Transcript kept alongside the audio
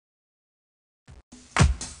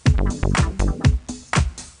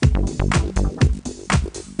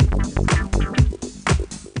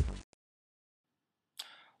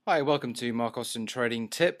Hi, welcome to Mark Austin Trading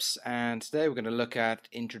Tips, and today we're going to look at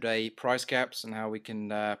intraday price gaps and how we can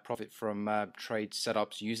profit from trade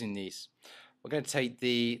setups using these. We're going to take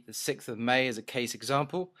the 6th of May as a case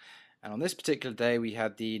example, and on this particular day we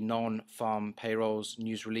had the non-farm payrolls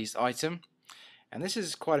news release item, and this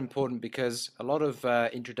is quite important because a lot of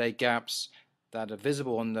intraday gaps that are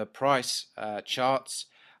visible on the price charts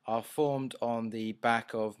are formed on the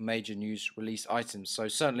back of major news release items. So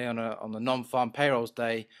certainly on the non-farm payrolls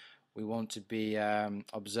day, we want to be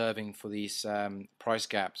observing for these price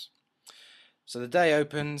gaps. So the day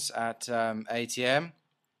opens at 8 a.m.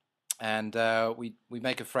 and we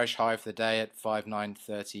make a fresh high for the day at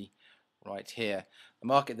 5930 right here. The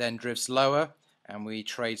market then drifts lower and we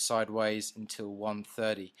trade sideways until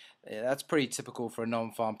 1:30. That's pretty typical for a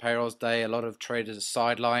non-farm payrolls day. A lot of traders are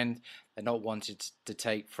sidelined. They're not wanted to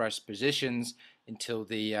take fresh positions until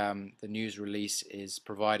the news release is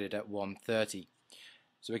provided at 1:30.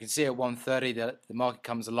 So we can see at 1:30 that the market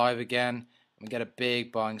comes alive again and we get a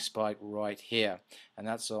big buying spike right here, and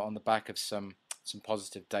that's on the back of some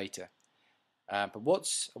positive data. But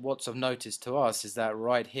what's of notice to us is that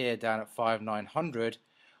right here down at 5,900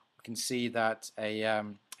 we can see that a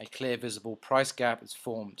clear visible price gap is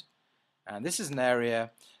formed, and this is an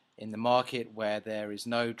area in the market where there is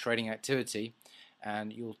no trading activity,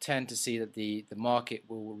 and you'll tend to see that the market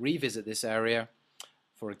will revisit this area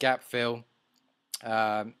for a gap fill,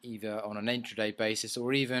 either on an intraday basis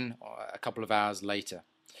or even a couple of hours later.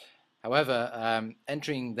 However,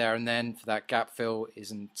 entering there and then for that gap fill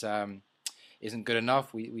isn't good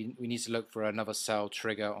enough. We need to look for another sell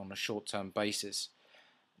trigger on a short-term basis.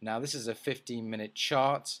 Now this is a 15-minute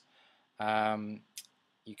chart.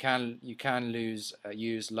 You can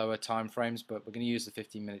use lower time frames, but we're going to use the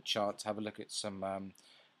 15-minute chart to have a look at some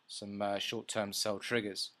short-term sell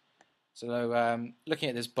triggers. So looking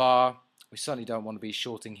at this bar, we certainly don't want to be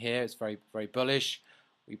shorting here. It's very bullish.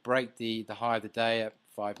 We break the high of the day at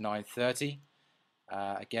 5,930.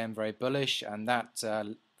 Again, very bullish, and that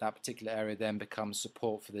particular area then becomes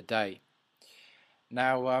support for the day.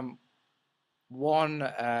 Now,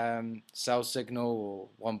 one sell signal or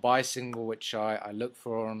one buy signal which I look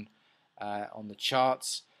for on the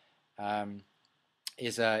charts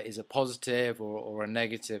is a positive or a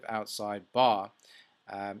negative outside bar.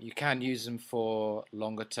 You can use them for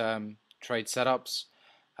longer term trade setups.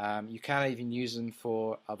 You can even use them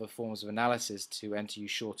for other forms of analysis to enter you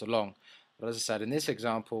short or long. But as I said, in this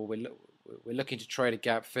example, we're looking to trade a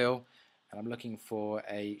gap fill, and I'm looking for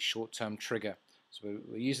a short-term trigger. So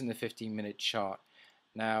we're using the 15-minute chart.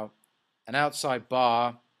 Now, an outside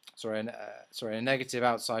bar, a negative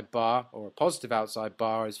outside bar or a positive outside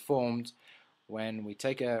bar is formed when we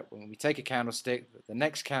take a candlestick. The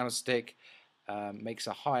next candlestick makes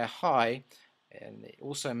a higher high, and it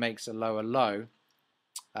also makes a lower low.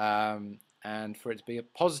 And for it to be a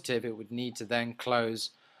positive, it would need to then close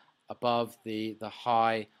above the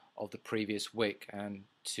high of the previous wick, and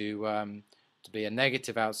to be a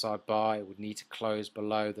negative outside bar, it would need to close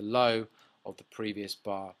below the low of the previous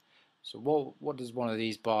bar. So what does one of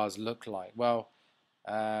these bars look like? Well,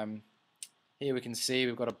 here we can see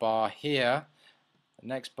we've got a bar here. The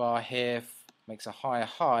next bar here makes a higher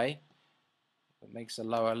high, it makes a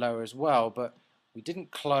lower low as well, but we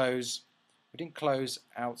didn't close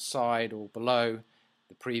outside or below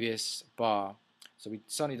the previous bar, so we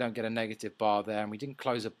certainly don't get a negative bar there, and we didn't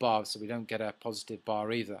close above, so we don't get a positive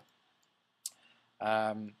bar either.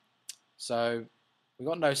 So we've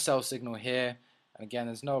got no sell signal here, and again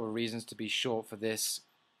there's no other reasons to be short for this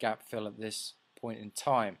gap fill at this point in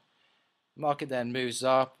time. The market then moves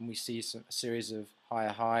up and we see a series of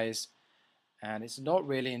higher highs, and it's not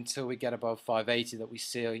really until we get above 580 that we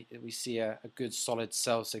see a good solid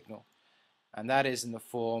sell signal, and that is in the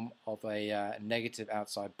form of a negative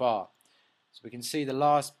outside bar. So we can see the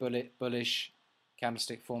last bullish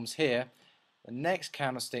candlestick forms here. The next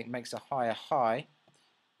candlestick makes a higher high.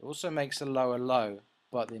 It also makes a lower low,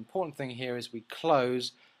 but the important thing here is we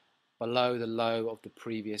close below the low of the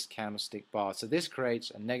previous candlestick bar. So this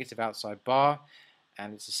creates a negative outside bar,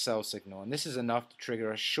 and it's a sell signal, and this is enough to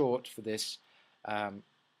trigger a short for this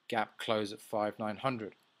gap close at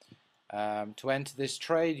 5,900. To enter this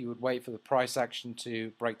trade, you would wait for the price action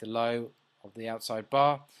to break the low of the outside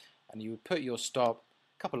bar, and you would put your stop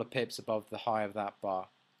a couple of pips above the high of that bar,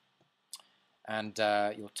 and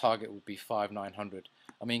your target would be 5,900.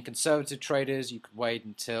 I mean, conservative traders, you could wait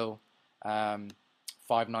until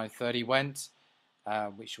 5,930 went,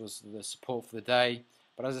 which was the support for the day.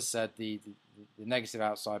 But as I said, the negative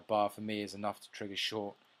outside bar for me is enough to trigger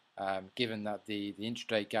short, given that the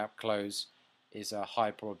intraday gap close is a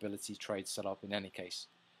high probability trade setup in any case.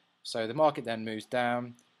 So the market then moves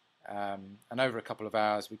down, and over a couple of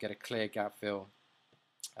hours we get a clear gap fill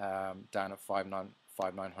down at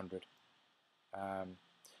 5,900.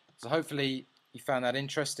 So hopefully you found that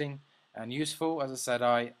interesting and useful. As I said,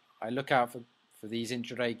 I look out for these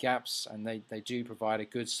intraday gaps, and they do provide a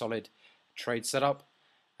good solid trade setup.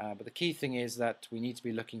 But the key thing is that we need to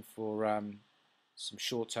be looking for some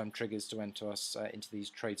short-term triggers to enter us into these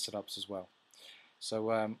trade setups as well.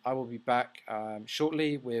 So I will be back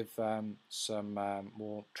shortly with some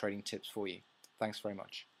more trading tips for you. Thanks very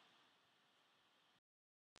much.